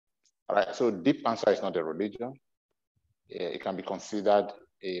All right, so deepANSWER is not a religion. It can be considered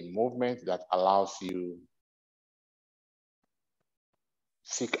a movement that allows you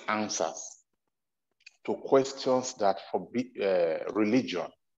seek answers to questions that religion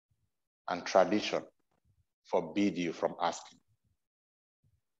and tradition forbid you from asking.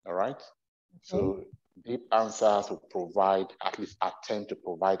 All right? Okay. So deepANSWER will provide, at least attempt to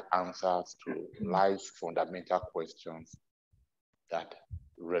provide answers to life's fundamental questions that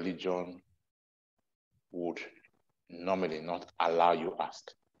religion would normally not allow you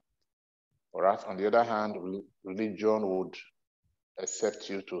ask. All right? On the other hand, religion would accept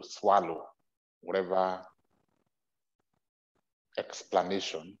you to swallow whatever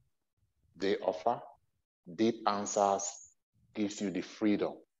explanation they offer. deepANSWER gives you the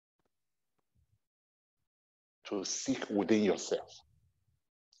freedom to seek within yourself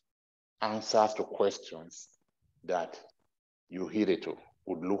answers to questions that you hitherto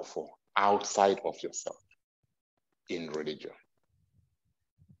would look for outside of yourself in religion.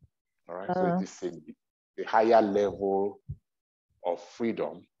 All right, so it is a higher level of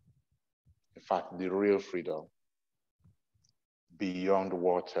freedom, in fact, the real freedom, beyond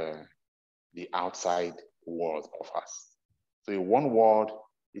what the outside world offers. So in one word,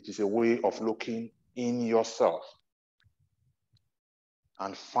 it is a way of looking in yourself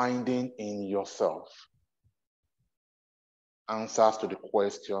and finding in yourself answers to the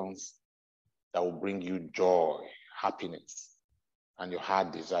questions that will bring you joy, happiness, and your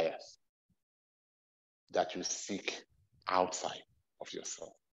heart desires that you seek outside of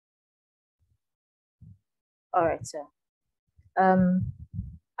yourself. All right, sir.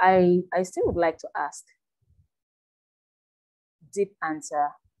 I still would like to ask, deepANSWER,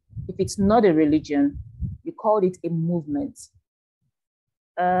 if it's not a religion, you called it a movement.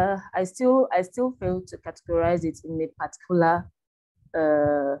 I still fail to categorize it in a particular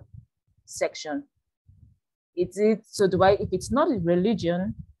section. If it's not a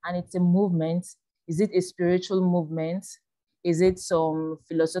religion and it's a movement, is it a spiritual movement? Is it some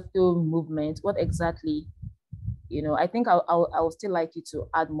philosophical movement? What exactly? You know, I think I would still like you to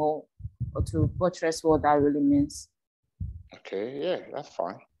add more or to buttress what that really means. Okay, yeah, that's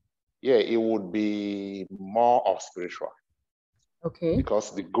fine. Yeah, it would be more of spiritual. Okay.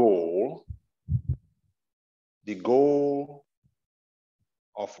 Because the goal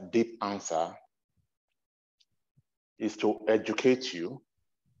of deepANSWER is to educate you,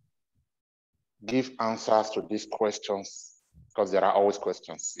 give answers to these questions, because there are always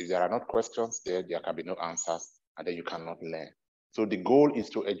questions. If there are not questions, there can be no answers, and then you cannot learn. So the goal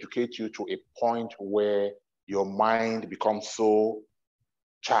is to educate you to a point where your mind becomes so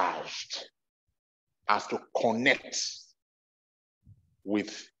charged as to connect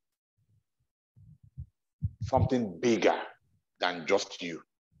with something bigger than just you.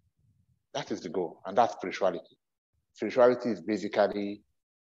 That is the goal, and that's spirituality. Spirituality is basically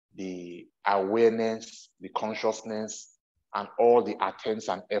the awareness, the consciousness, and all the attempts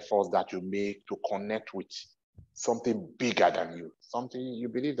and efforts that you make to connect with something bigger than you. Something you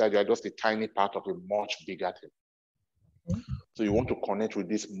believe that you are just a tiny part of a much bigger thing. Okay. So you want to connect with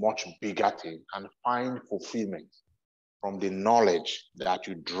this much bigger thing and find fulfillment from the knowledge that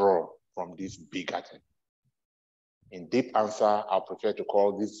you draw from this bigger thing. In deepANSWER, I prefer to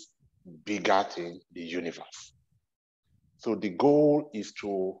call this bigger thing the universe. So the goal is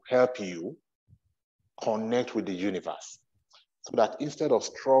to help you connect with the universe so that instead of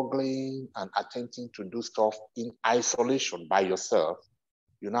struggling and attempting to do stuff in isolation by yourself,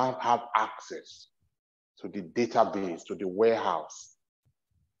 you now have access to the database, to the warehouse,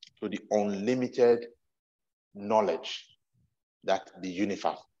 to the unlimited knowledge that the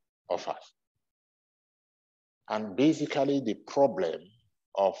universe offers. And basically the problem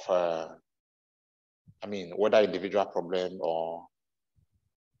of, whether individual problem or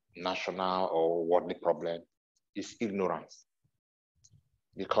national or worldly problem is ignorance.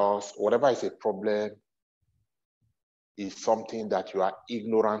 Because whatever is a problem is something that you are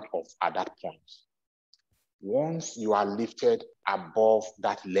ignorant of at that point. Once you are lifted above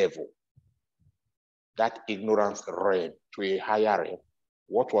that level, that ignorance realm to a higher realm,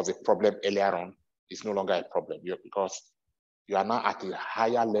 what was a problem earlier on is no longer a problem because you are now at a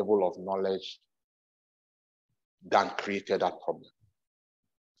higher level of knowledge than created that problem.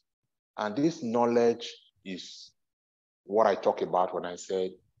 And this knowledge is what I talk about when I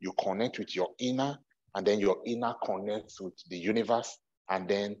said you connect with your inner, and then your inner connects with the universe, and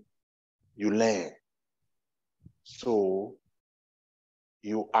then you learn. So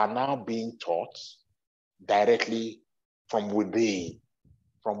you are now being taught directly from within,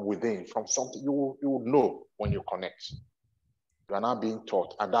 from something you will know when you connect. You are now being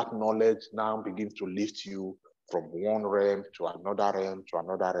taught, and that knowledge now begins to lift you from one realm to another realm to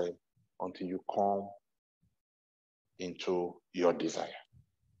another realm until you come into your desire.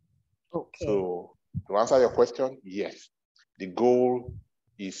 Okay. So to answer your question, yes, the goal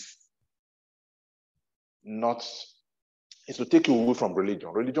is to take you away from religion.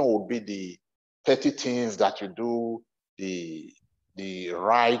 Religion would be the petty things that you do, the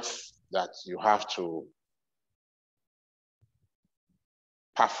rites that you have to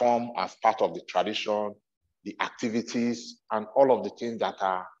perform as part of the tradition, the activities, and all of the things that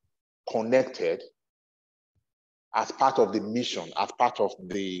are connected as part of the mission, as part of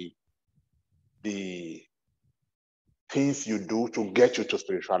the things you do to get you to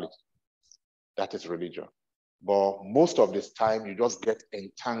spirituality. That is religion. But most of this time, you just get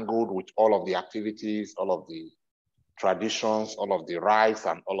entangled with all of the activities, all of the traditions, all of the rites,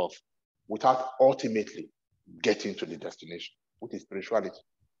 and without ultimately getting to the destination, which is spirituality.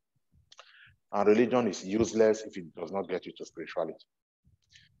 And religion is useless if it does not get you to spirituality.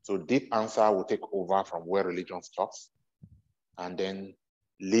 So deep answer will take over from where religion stops and then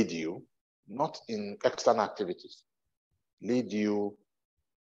lead you, not in external activities, lead you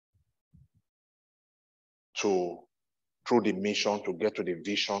through the mission to get to the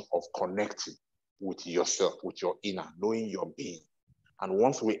vision of connecting with yourself, with your inner, knowing your being. And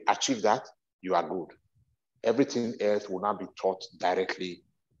once we achieve that, you are good. Everything else will not be taught directly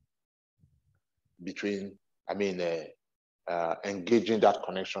engaging that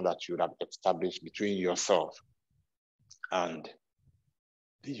connection that you have established between yourself and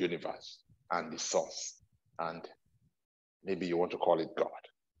the universe and the source. And maybe you want to call it God.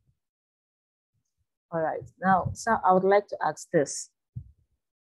 All right. Now, sir, I would like to ask this.